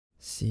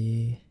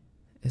See,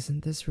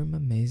 isn't this room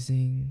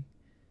amazing?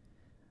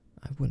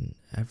 I wouldn't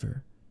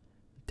ever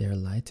dare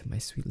lie to my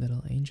sweet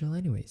little angel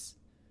anyways.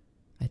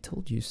 I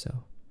told you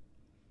so.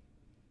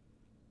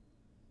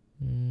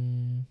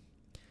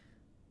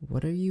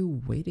 What are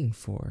you waiting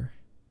for?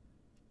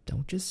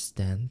 Don't just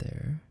stand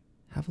there.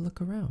 Have a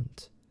look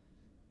around.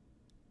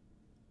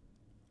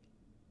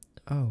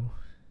 Oh,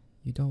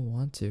 you don't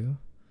want to?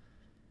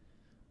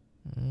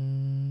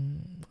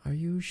 Are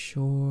you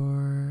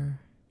sure?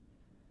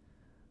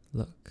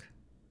 Look,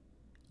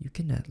 you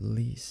can at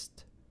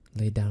least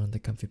lay down on the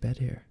comfy bed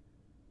here.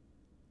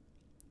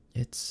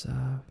 It's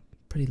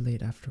pretty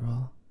late after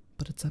all,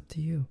 but it's up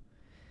to you.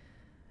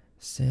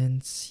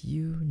 Since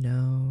you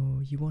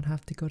know you won't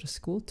have to go to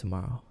school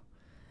tomorrow,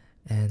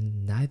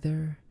 and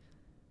neither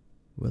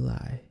will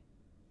I.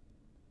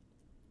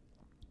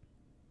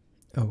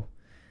 Oh,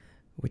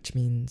 which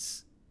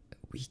means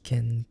we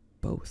can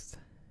both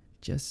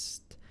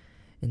just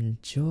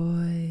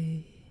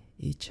enjoy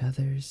each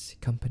other's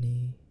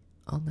company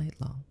all night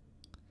long.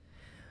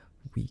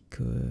 We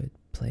could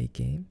play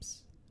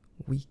games.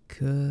 We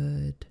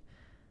could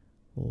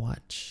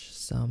watch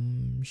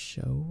some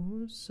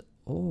shows,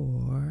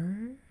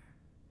 or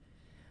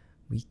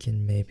we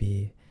can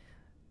maybe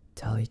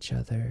tell each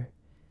other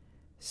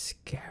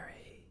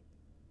scary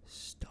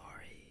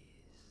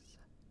stories.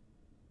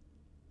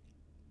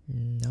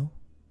 No?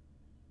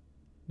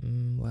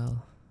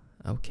 Well,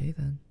 okay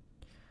then.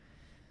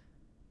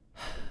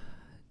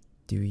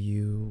 Do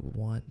you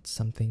want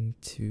something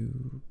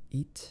to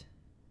eat?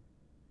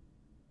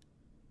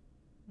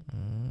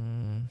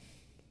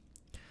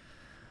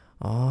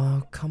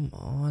 Oh, come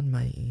on,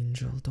 my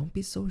angel. Don't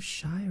be so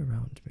shy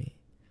around me.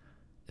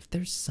 If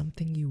there's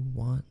something you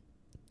want,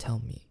 tell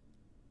me.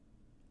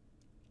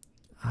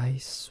 I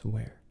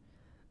swear,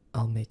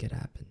 I'll make it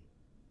happen.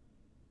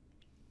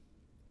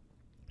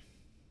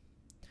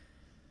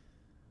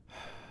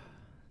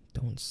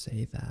 Don't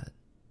say that.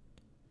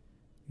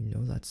 You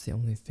know that's the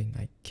only thing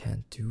I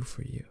can't do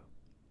for you.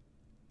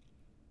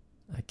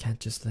 I can't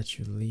just let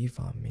you leave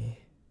on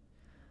me.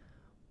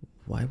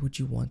 Why would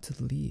you want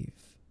to leave?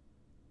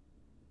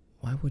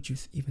 Why would you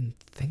even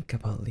think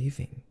about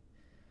leaving?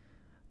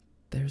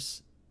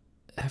 There's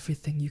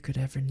everything you could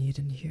ever need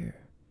in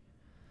here.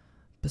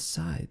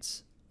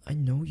 Besides, I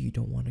know you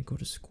don't want to go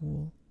to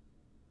school.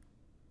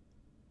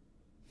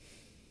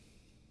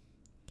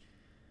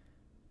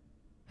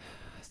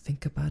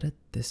 Think about it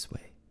this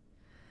way.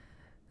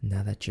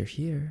 Now that you're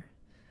here,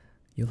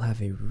 you'll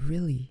have a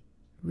really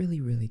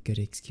good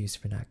excuse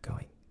for not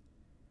going.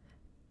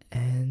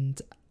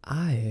 And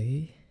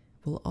I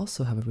will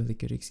also have a really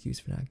good excuse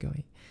for not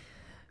going,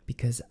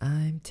 because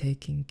I'm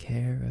taking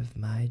care of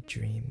my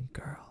dream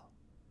girl.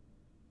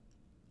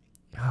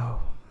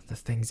 Oh, the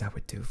things I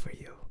would do for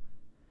you.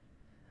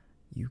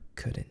 You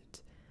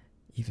couldn't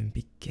even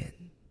begin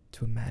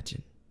to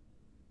imagine.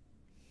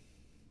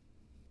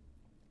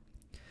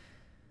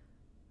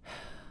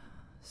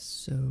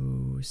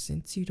 So,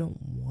 since you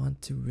don't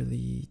want to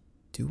really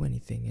do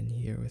anything in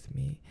here with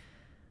me,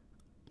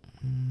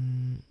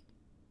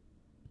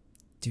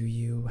 do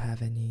you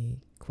have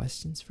any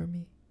questions for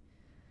me?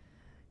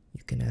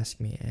 You can ask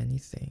me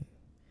anything,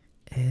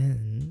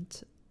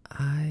 and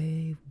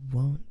I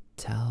won't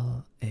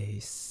tell a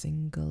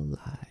single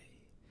lie.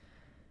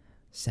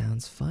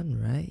 Sounds fun,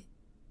 right?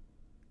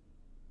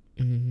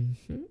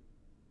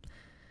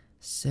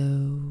 So,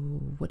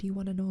 what do you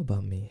want to know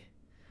about me?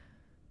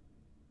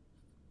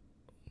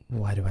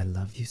 Why do I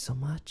love you so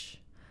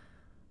much?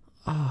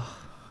 Oh,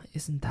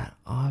 isn't that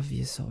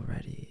obvious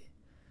already?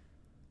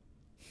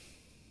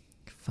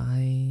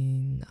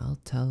 Fine, I'll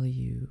tell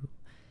you.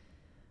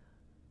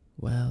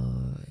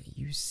 Well,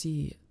 you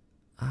see,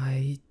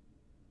 I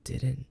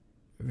didn't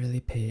really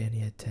pay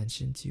any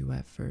attention to you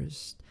at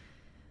first.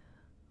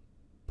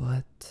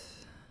 But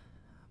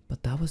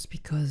that was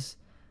because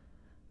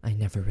I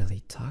never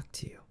really talked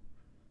to you.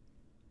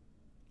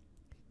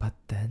 But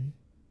then,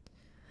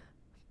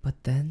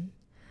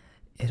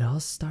 it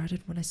all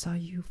started when I saw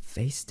you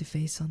face to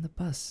face on the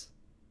bus.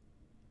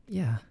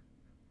 Yeah,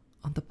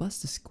 on the bus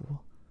to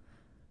school.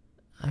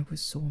 I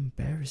was so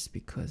embarrassed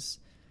because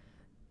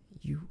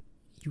you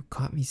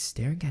caught me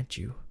staring at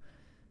you,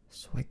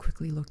 so I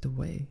quickly looked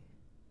away.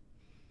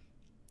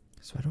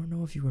 So I don't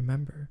know if you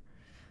remember,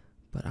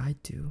 but I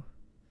do.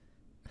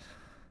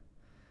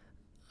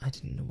 I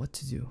didn't know what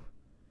to do.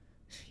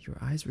 Your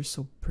eyes were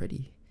so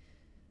pretty.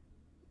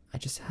 I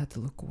just had to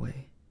look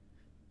away.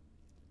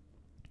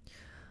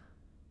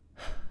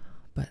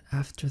 But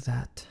after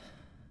that,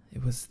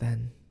 it was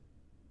then,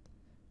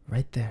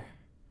 right there,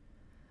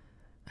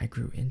 I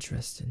grew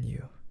interest in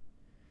you.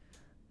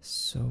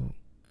 So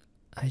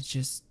I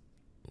just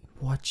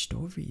watched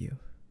over you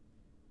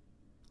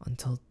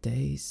until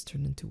days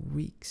turned into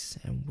weeks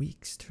and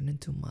weeks turned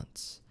into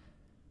months.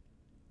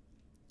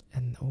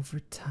 And over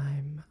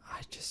time,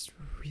 I just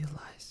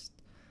realized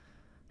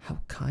how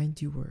kind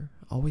you were,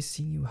 always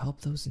seeing you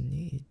help those in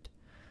need.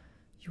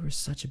 You were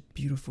such a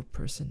beautiful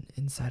person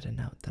inside and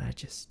out that I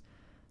just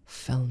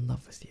fell in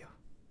love with you.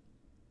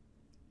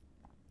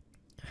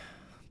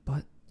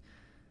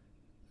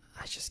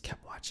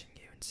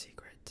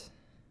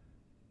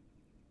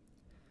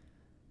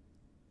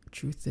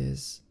 truth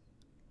is,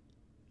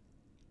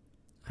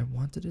 I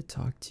wanted to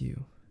talk to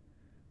you,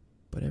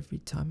 but every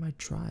time I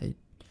tried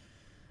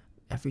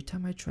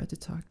to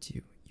talk to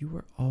you, you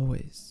were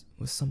always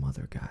with some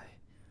other guy.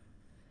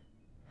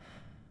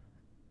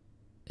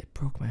 It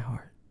broke my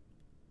heart.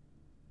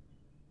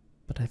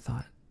 But I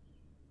thought,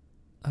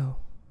 oh,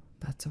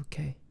 that's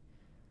okay.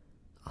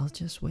 I'll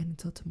just wait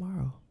until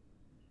tomorrow.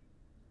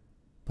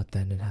 But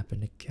then it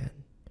happened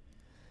again.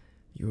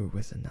 You were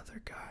with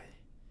another guy.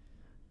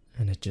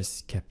 And it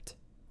just kept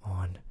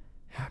on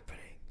happening.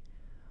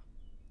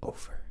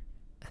 Over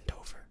and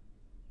over.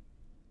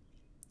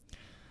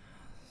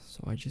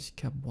 So I just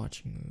kept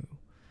watching you.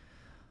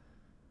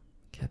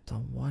 Kept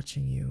on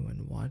watching you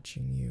and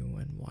watching you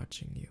and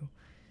watching you.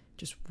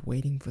 Just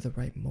waiting for the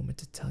right moment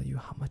to tell you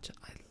how much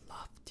I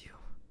loved you.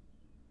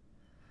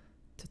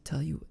 To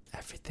tell you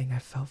everything I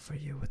felt for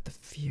you with the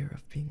fear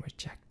of being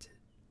rejected.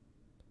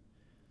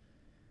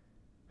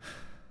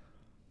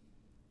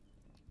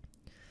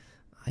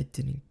 I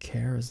didn't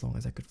care as long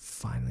as I could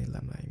finally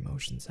let my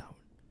emotions out.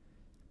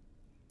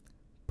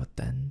 But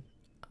then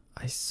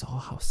I saw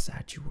how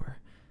sad you were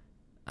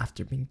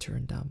after being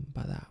turned down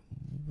by that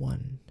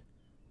one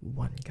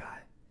guy.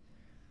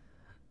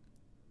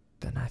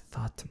 Then I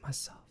thought to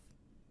myself,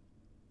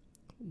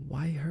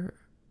 why her?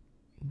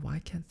 Why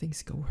can't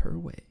things go her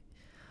way?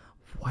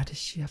 Why does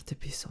she have to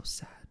be so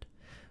sad?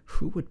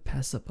 Who would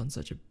pass up on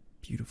such a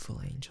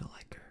beautiful angel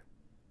like her?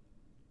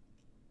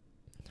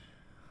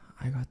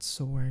 I got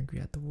so angry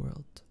at the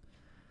world,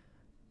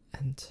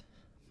 and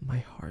my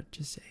heart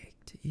just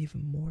ached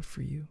even more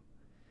for you.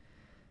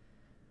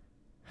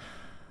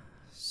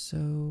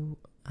 So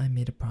I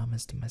made a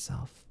promise to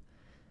myself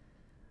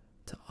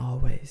to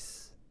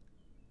always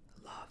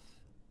love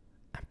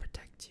and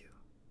protect you.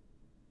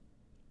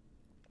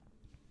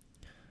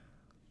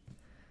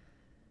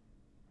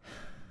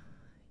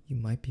 You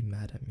might be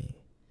mad at me,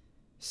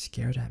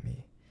 scared at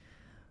me,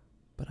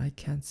 but I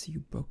can't see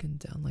you broken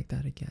down like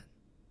that again.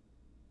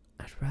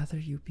 I'd rather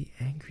you be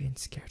angry and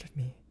scared of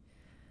me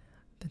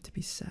than to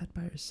be sad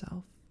by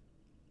yourself.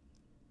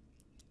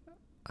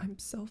 I'm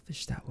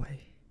selfish that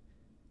way.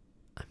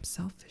 I'm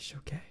selfish,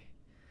 okay?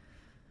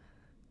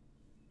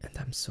 And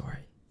I'm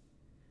sorry.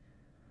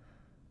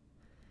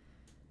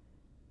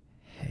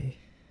 Hey,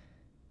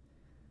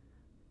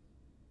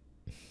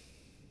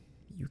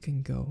 you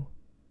can go.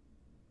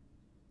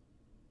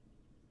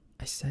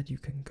 I said you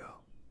can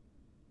go.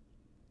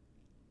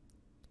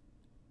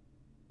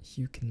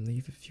 You can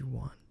leave if you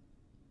want.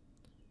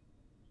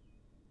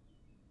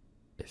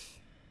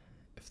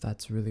 If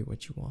that's really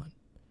what you want.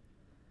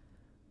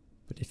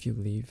 But if you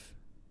leave,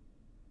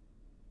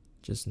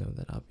 just know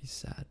that I'll be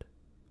sad.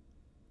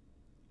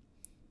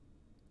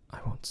 I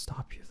won't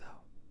stop you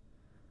though.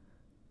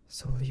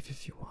 So leave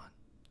if you want.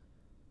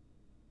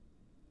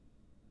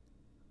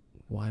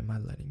 Why am I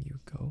letting you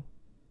go?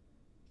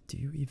 Do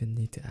you even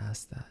need to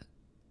ask that?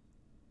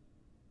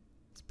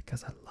 It's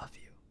because I love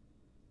you,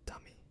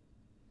 dummy.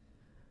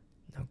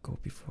 Now go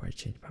before I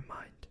change my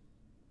mind.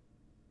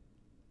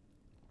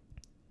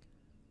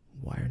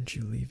 Why aren't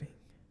you leaving?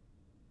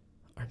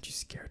 Aren't you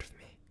scared of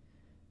me?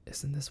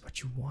 Isn't this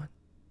what you want?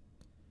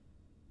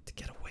 To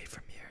get away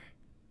from here?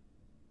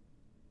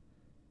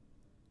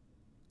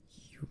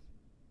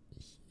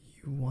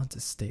 You want to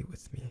stay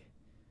with me?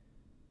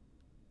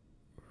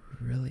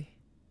 Really?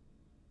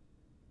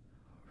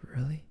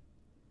 Really?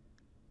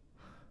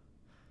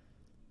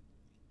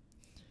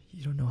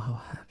 You don't know how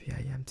happy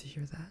I am to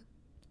hear that.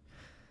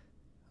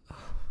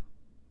 Oh,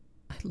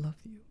 I love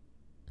you.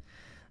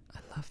 I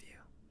love you.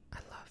 I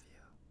love you.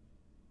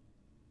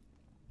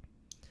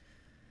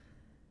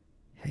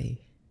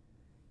 Hey,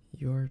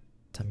 your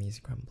tummy's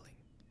grumbling.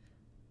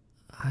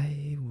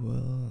 I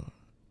will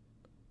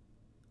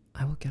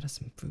get us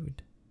some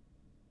food.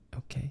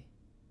 Okay?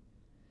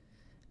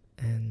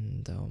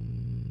 And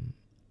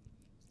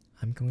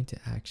I'm going to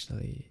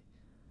actually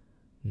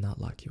not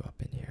lock you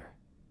up in here.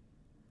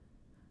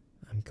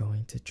 I'm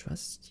going to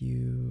trust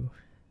you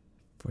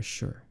for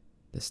sure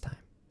this time.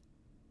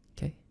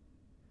 Okay?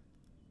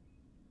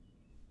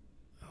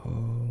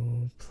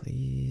 Oh,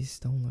 please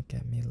don't look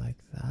at me like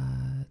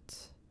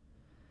that.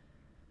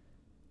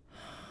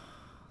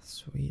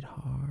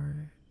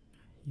 Sweetheart,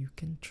 you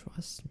can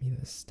trust me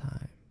this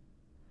time.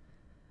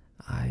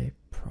 I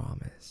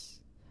promise.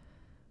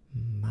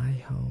 My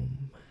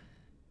home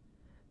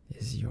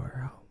is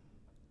your home.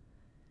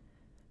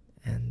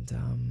 And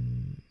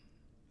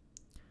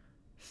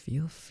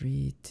feel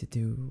free to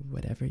do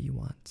whatever you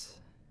want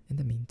in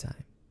the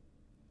meantime.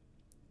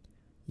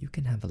 You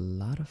can have a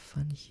lot of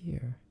fun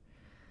here.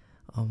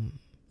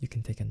 You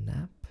can take a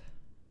nap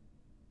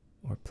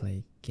or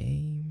play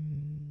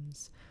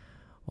games,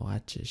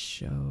 watch a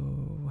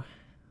show,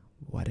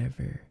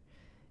 whatever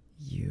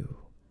you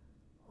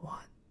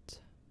want.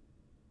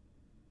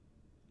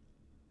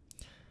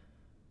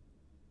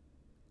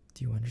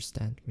 Do you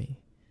understand me?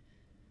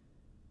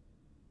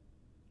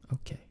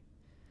 Okay.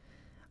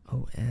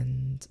 Oh,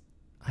 and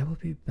I will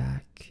be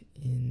back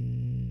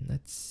in,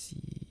 let's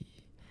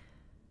see,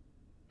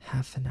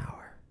 half an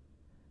hour,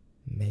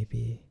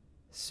 maybe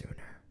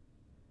sooner.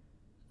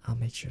 I'll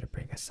make sure to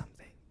bring us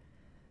something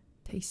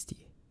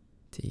tasty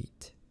to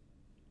eat.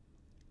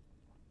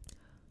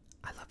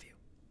 I love you.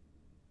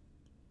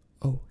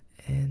 Oh,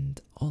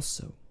 and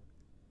also,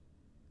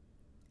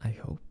 I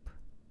hope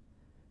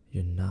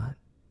you're not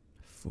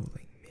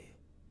fooling me.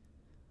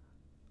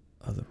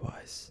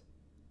 Otherwise,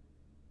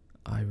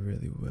 I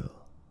really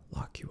will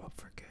lock you up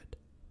for good.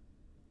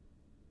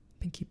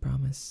 Pinky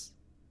promise.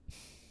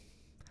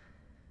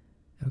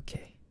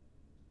 Okay,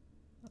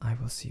 I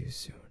will see you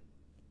soon.